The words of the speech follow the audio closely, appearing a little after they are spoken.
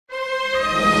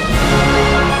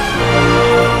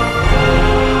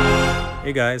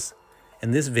Hey guys,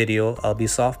 in this video I'll be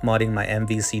soft modding my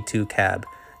MVC2 cab.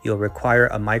 You'll require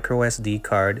a microSD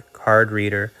card, card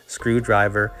reader,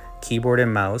 screwdriver, keyboard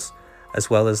and mouse, as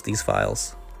well as these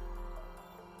files.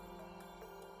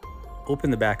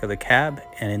 Open the back of the cab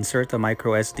and insert the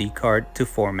microSD card to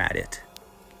format it.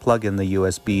 Plug in the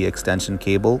USB extension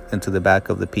cable into the back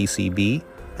of the PCB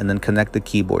and then connect the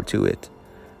keyboard to it.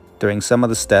 During some of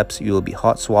the steps, you will be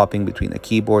hot swapping between the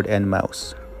keyboard and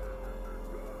mouse.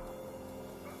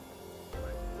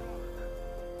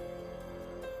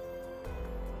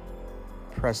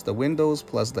 Press the Windows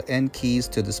plus the N keys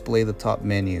to display the top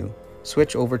menu.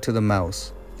 Switch over to the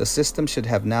mouse. The system should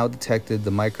have now detected the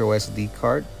microSD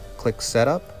card. Click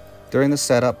Setup. During the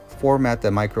setup, format the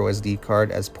microSD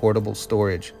card as portable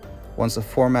storage. Once the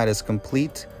format is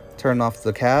complete, turn off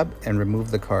the cab and remove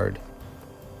the card.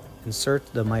 Insert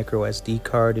the microSD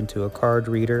card into a card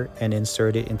reader and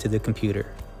insert it into the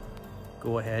computer.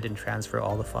 Go ahead and transfer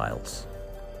all the files.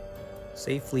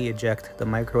 Safely eject the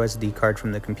microSD card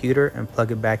from the computer and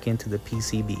plug it back into the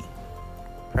PCB.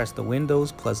 Press the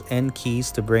Windows plus N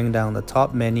keys to bring down the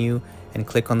top menu and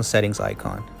click on the settings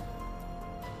icon.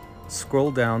 Scroll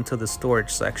down to the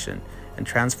storage section and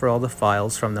transfer all the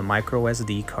files from the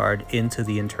microSD card into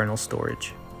the internal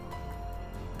storage.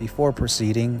 Before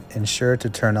proceeding, ensure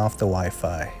to turn off the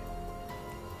Wi-Fi.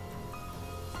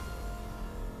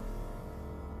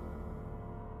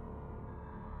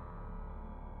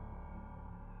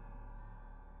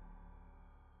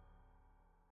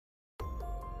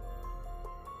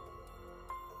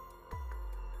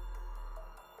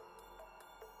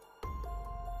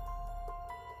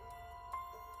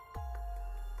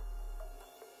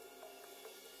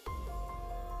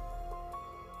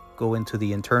 Go into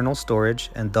the internal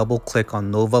storage and double-click on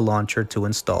Nova Launcher to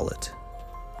install it.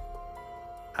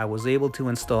 I was able to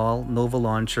install Nova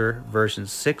Launcher version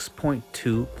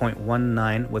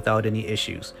 6.2.19 without any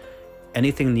issues.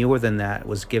 Anything newer than that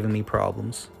was giving me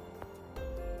problems.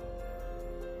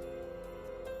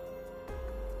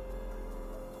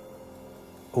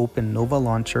 Open Nova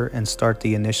Launcher and start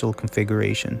the initial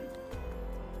configuration.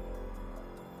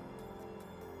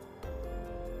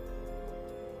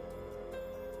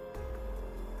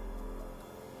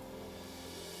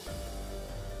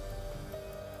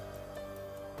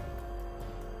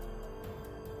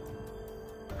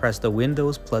 Press the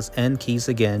Windows plus N keys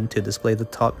again to display the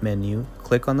top menu,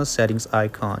 click on the settings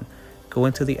icon, go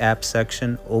into the app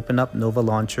section, open up Nova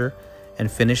Launcher,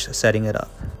 and finish setting it up.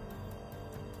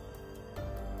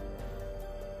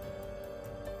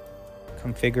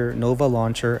 Configure Nova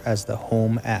Launcher as the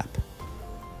home app.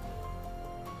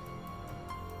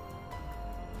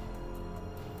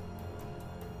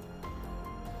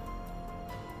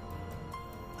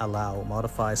 Allow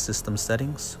Modify System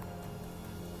Settings.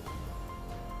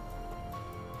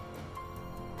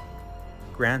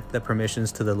 Grant the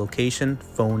permissions to the location,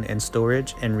 phone, and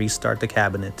storage, and restart the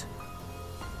cabinet.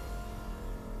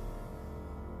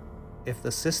 If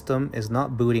the system is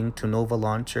not booting to Nova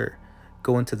Launcher,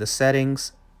 go into the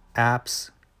Settings, Apps,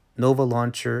 Nova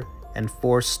Launcher, and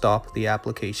force stop the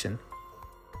application.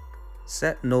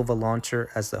 Set Nova Launcher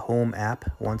as the home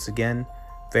app once again,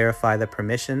 verify the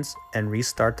permissions, and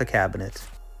restart the cabinet.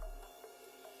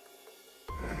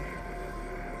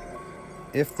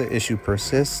 If the issue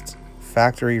persists,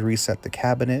 factory reset the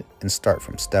cabinet and start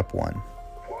from step 1.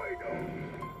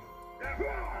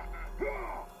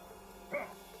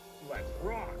 Let's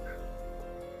rock.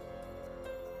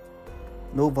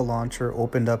 Nova Launcher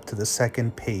opened up to the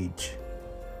second page.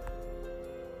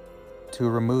 To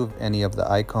remove any of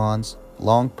the icons,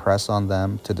 long press on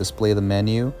them to display the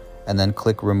menu and then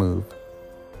click Remove.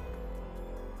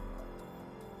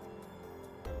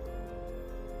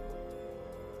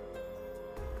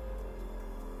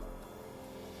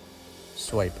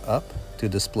 Swipe up to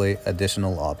display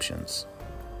additional options.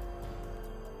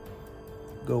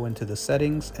 Go into the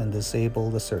settings and disable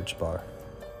the search bar.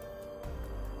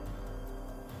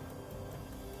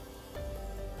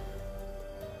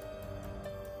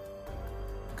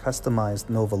 Customize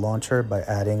Nova Launcher by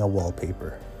adding a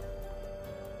wallpaper.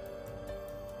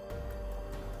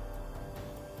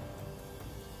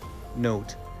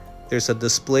 Note: there's a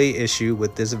display issue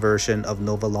with this version of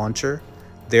Nova Launcher.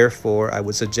 Therefore, I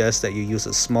would suggest that you use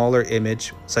a smaller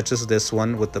image, such as this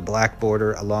one with the black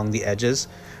border along the edges.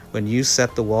 When you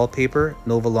set the wallpaper,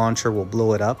 Nova Launcher will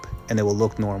blow it up and it will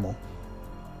look normal.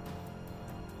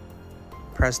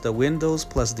 Press the Windows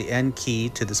plus the N key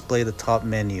to display the top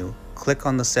menu. Click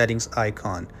on the settings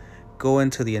icon. Go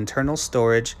into the internal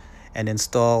storage and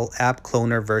install App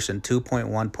Cloner version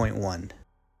 2.1.1.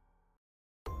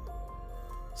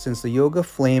 Since the Yoga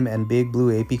Flame and Big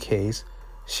Blue APKs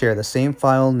share the same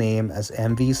file name as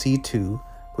MVC2,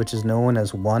 which is known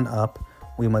as 𝘖𝘓𝘓𝑢p,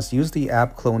 we must use the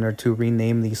app cloner to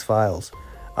rename these files.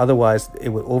 Otherwise, it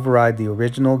would override the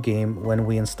original game when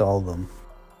we install them.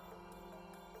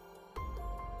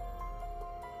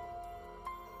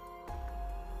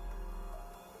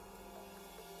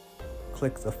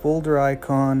 Click the folder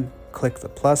icon, click the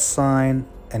plus sign,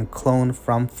 and clone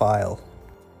from file.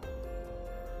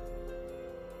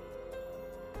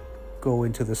 Go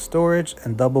into the storage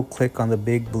and double click on the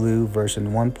big blue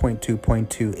version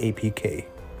 1.2.2 APK.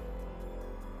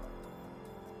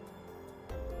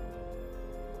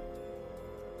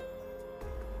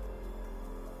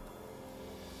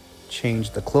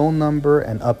 Change the clone number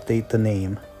and update the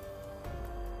name.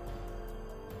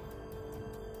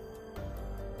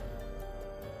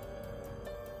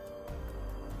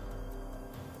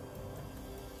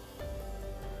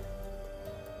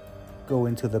 Go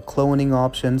into the cloning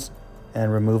options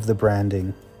and remove the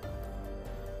branding.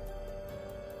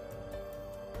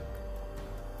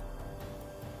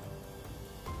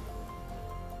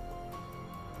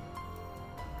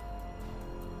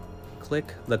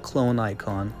 Click the clone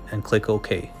icon and click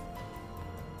OK.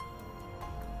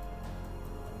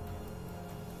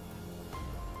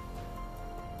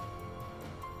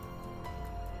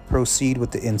 Proceed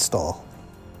with the install.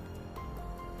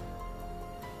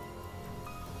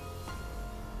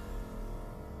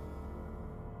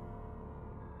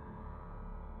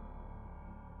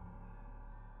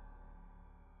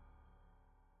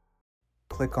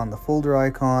 Click on the folder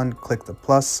icon, click the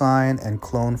plus sign, and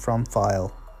clone from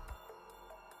file.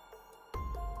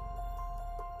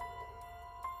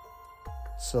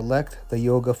 Select the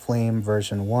𝘬𝘭𝘭𝘵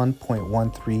version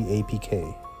 1.13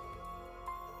 APK.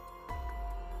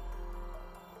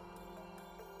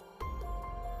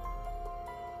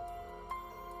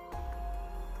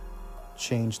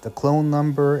 Change the clone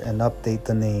number and update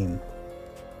the name.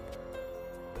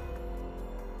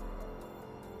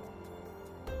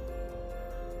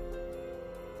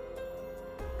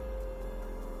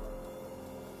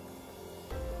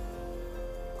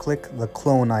 Click the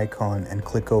clone icon and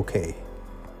click OK.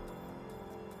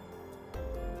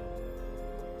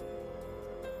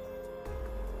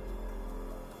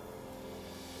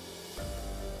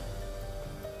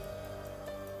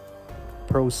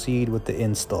 Proceed with the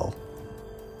install.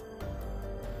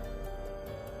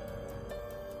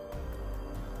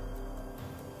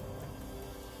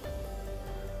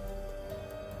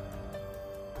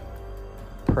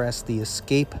 Press the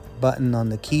escape button on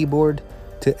the keyboard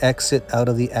to exit out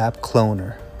of the app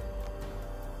cloner.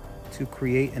 To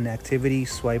create an activity,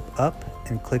 swipe up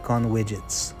and click on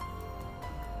widgets.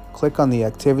 Click on the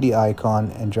activity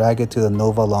icon and drag it to the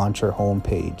Nova Launcher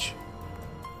homepage.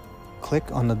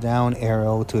 Click on the down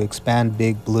arrow to expand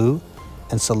Big Blue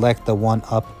and select the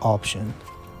𝘖𝘓𝘓𝑢p option.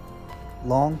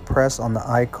 Long press on the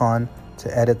icon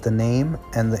to edit the name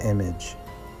and the image.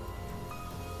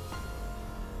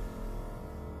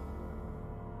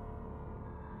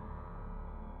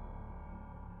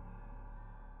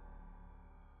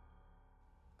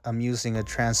 I'm using a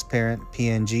transparent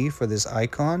PNG for this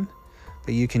icon,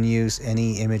 but you can use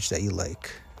any image that you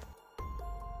like.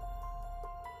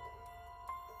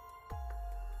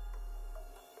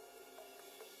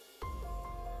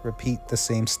 Repeat the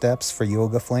same steps for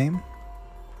𝘬𝘭𝘭𝘵.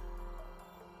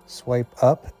 Swipe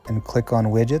up and click on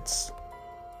widgets.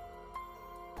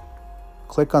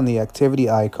 Click on the activity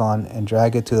icon and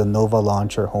drag it to the Nova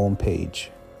Launcher homepage.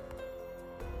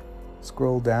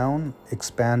 Scroll down,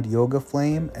 expand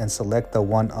𝘬𝘭𝘭𝘵 and select the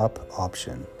𝘖𝘓𝘓𝑢p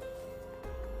option.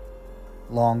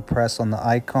 Long press on the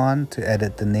icon to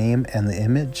edit the name and the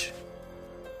image.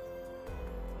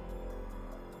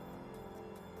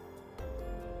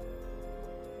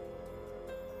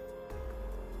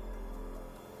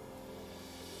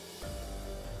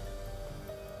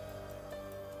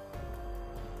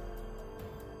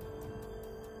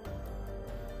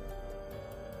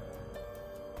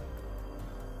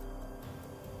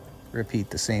 Repeat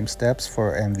the same steps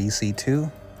for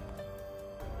MVC2.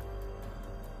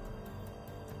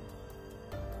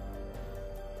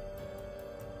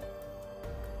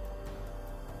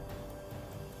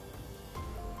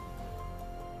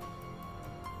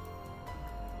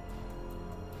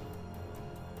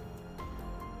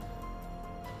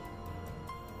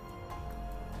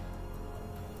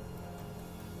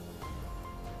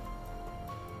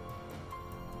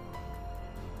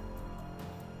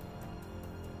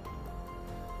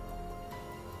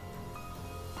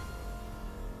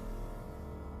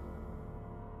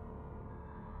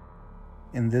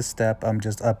 In this step, I'm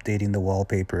just updating the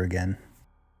wallpaper again.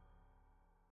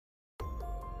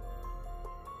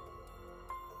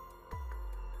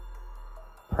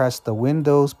 Press the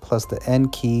Windows plus the N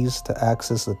keys to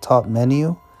access the top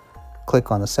menu.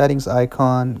 Click on the settings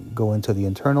icon, go into the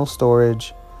internal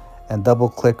storage, and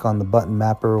double-click on the button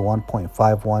mapper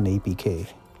 1.51 APK.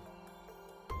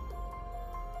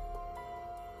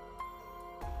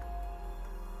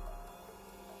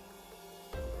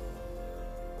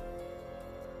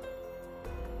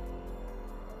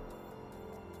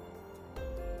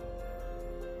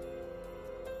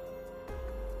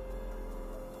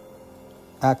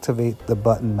 Activate the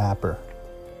button mapper.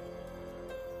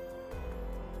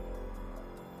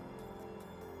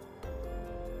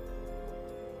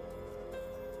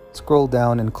 Scroll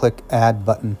down and click Add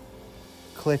button.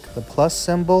 Click the plus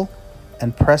symbol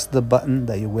and press the button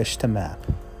that you wish to map.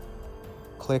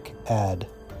 Click Add.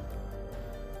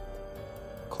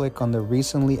 Click on the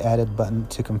recently added button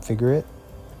to configure it.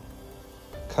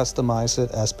 Customize it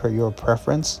as per your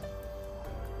preference.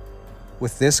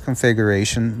 With this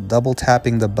configuration, double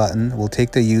tapping the button will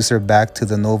take the user back to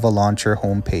the Nova Launcher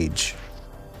homepage.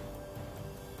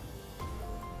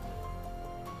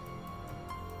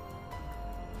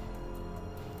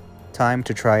 Time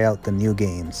to try out the new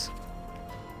games.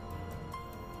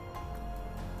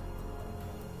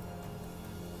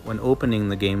 When opening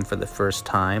the game for the first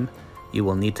time, you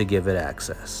will need to give it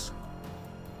access.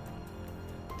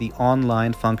 The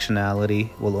online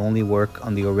functionality will only work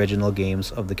on the original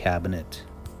games of the cabinet.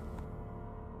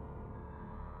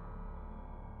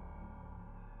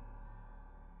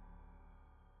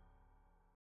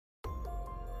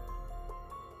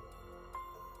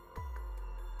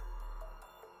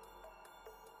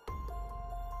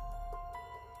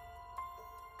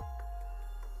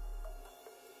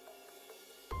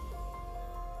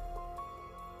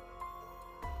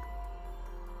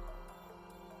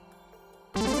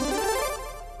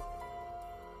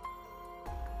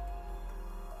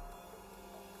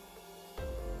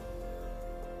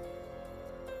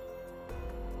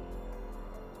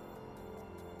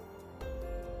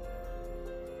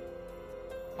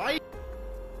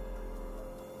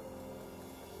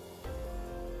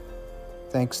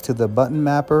 Thanks to the button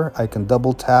mapper, I can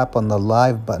double tap on the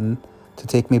Live button to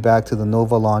take me back to the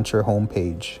Nova Launcher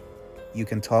homepage. You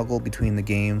can toggle between the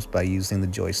games by using the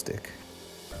joystick.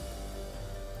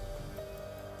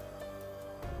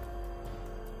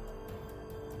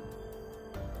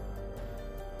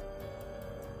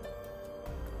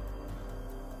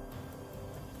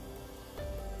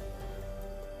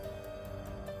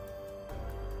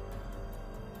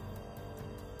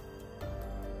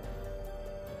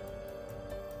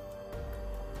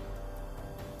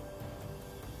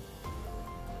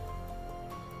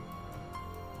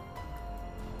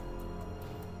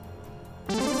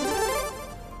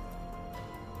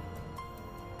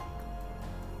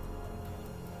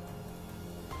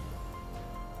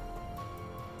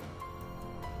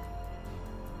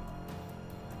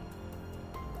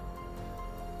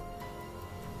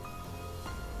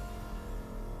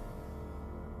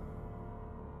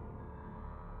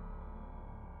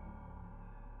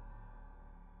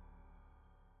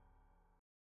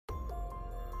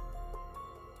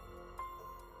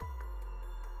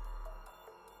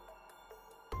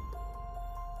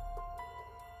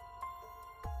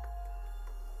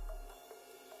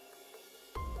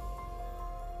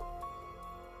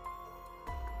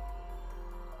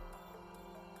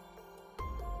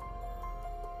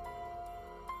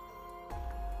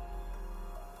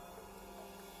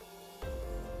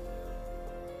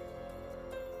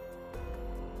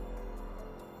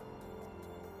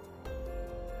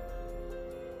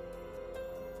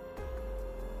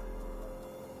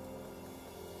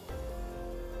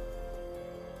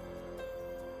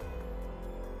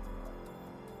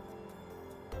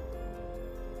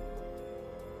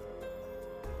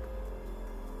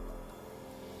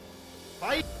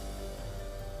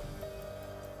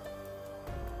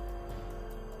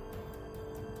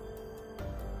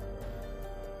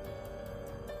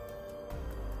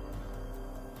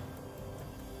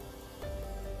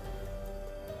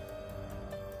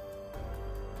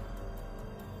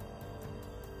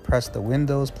 Press the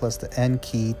Windows plus the N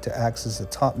key to access the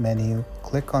top menu,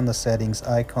 click on the settings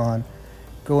icon,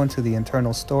 go into the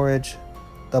internal storage,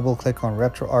 double click on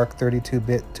Retroarch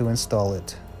 32-bit to install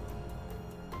it.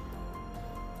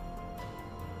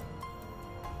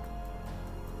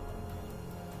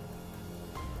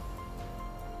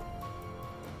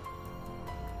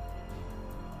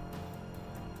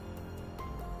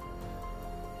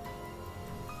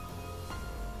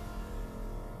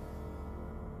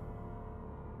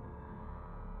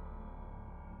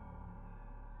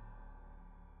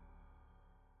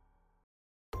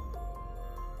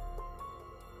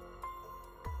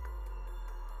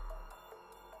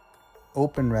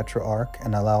 Open Retroarch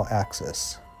and allow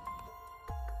access.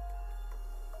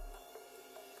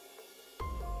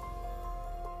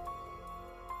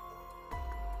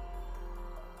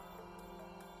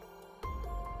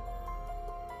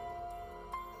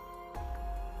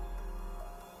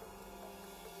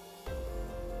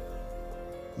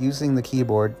 Using the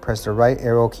keyboard, press the right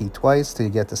arrow key twice till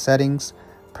you get to settings,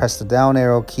 press the down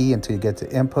arrow key until you get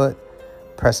to input,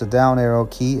 press the down arrow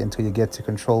key until you get to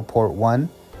control port 1,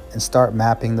 and start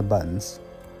mapping the buttons.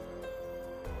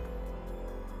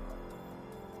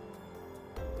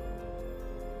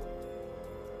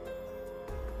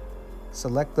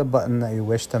 Select the button that you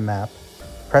wish to map,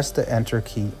 press the enter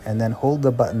key, and then hold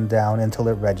the button down until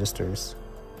it registers.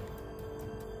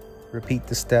 Repeat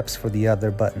the steps for the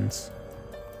other buttons.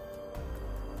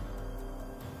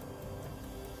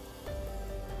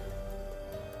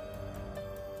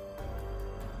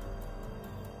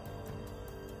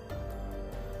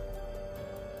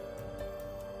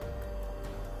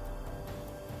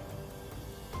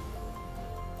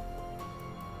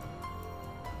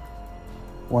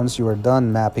 Once you are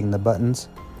done mapping the buttons,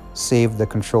 save the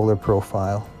controller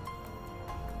profile.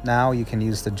 Now you can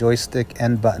use the joystick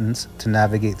and buttons to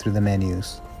navigate through the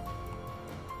menus.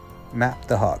 Map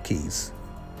the hotkeys.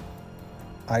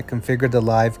 I configured the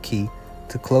live key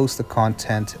to close the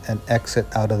content and exit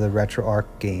out of the Retroarch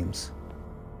games.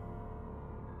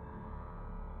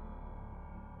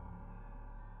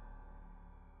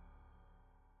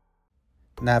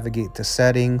 Navigate to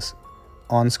Settings,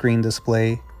 On-Screen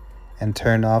Display, and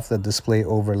turn off the display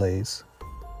overlays.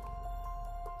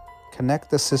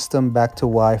 Connect the system back to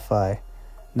Wi-Fi.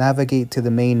 Navigate to the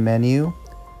main menu,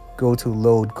 go to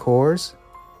Load Cores,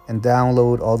 and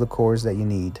download all the cores that you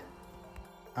need.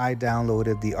 I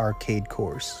downloaded the arcade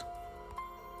cores.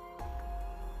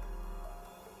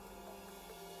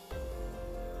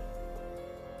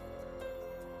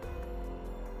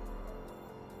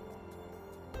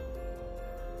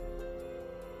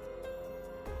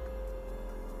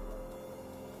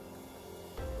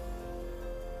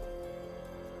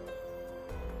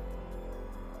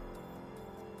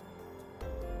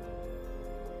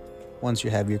 Once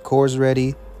you have your cores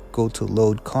ready, go to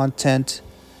Load Content,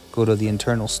 go to the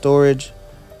internal storage,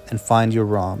 and find your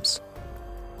ROMs.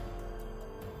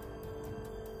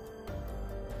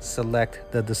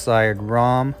 Select the desired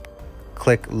ROM,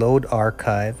 click Load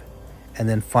Archive, and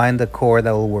then find the core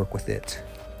that will work with it.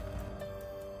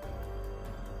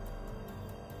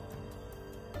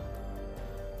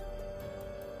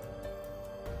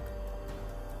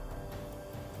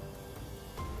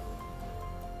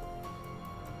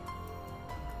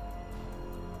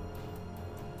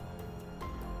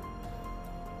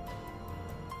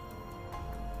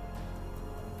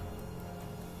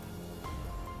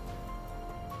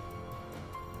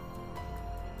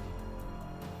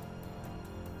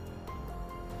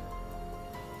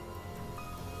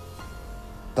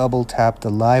 Double tap the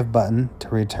Live button to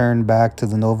return back to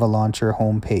the Nova Launcher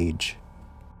homepage.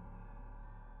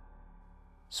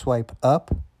 Swipe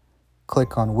up,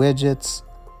 click on Widgets,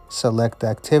 select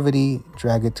Activity,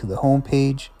 drag it to the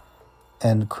homepage,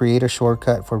 and create a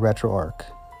shortcut for Retroarch.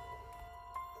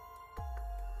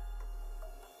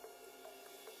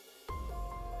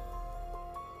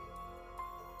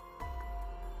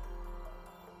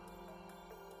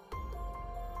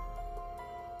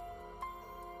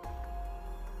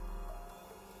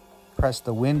 Press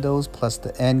the Windows plus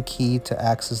the N key to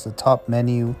access the top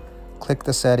menu, click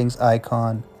the settings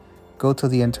icon, go to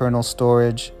the internal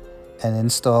storage, and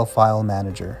install File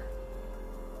Manager.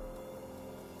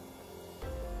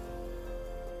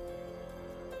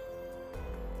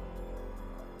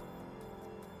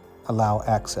 Allow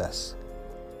access.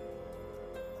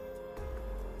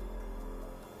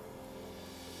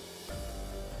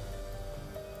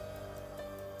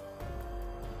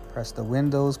 Press the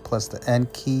Windows plus the N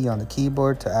key on the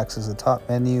keyboard to access the top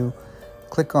menu,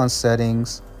 click on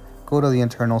Settings, go to the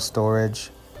internal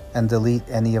storage, and delete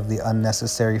any of the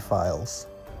unnecessary files.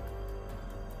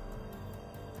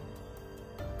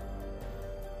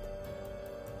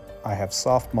 I have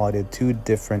soft modded 2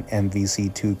 different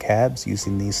MVC2 cabs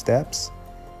using these steps,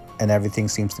 and everything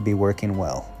seems to be working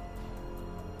well.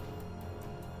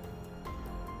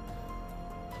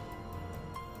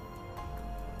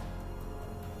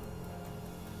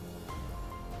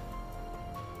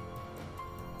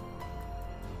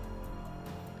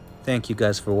 Thank you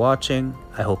guys for watching.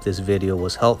 I hope this video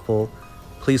was helpful.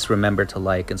 Please remember to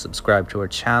like and subscribe to our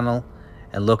channel,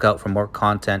 and look out for more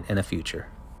content in the future.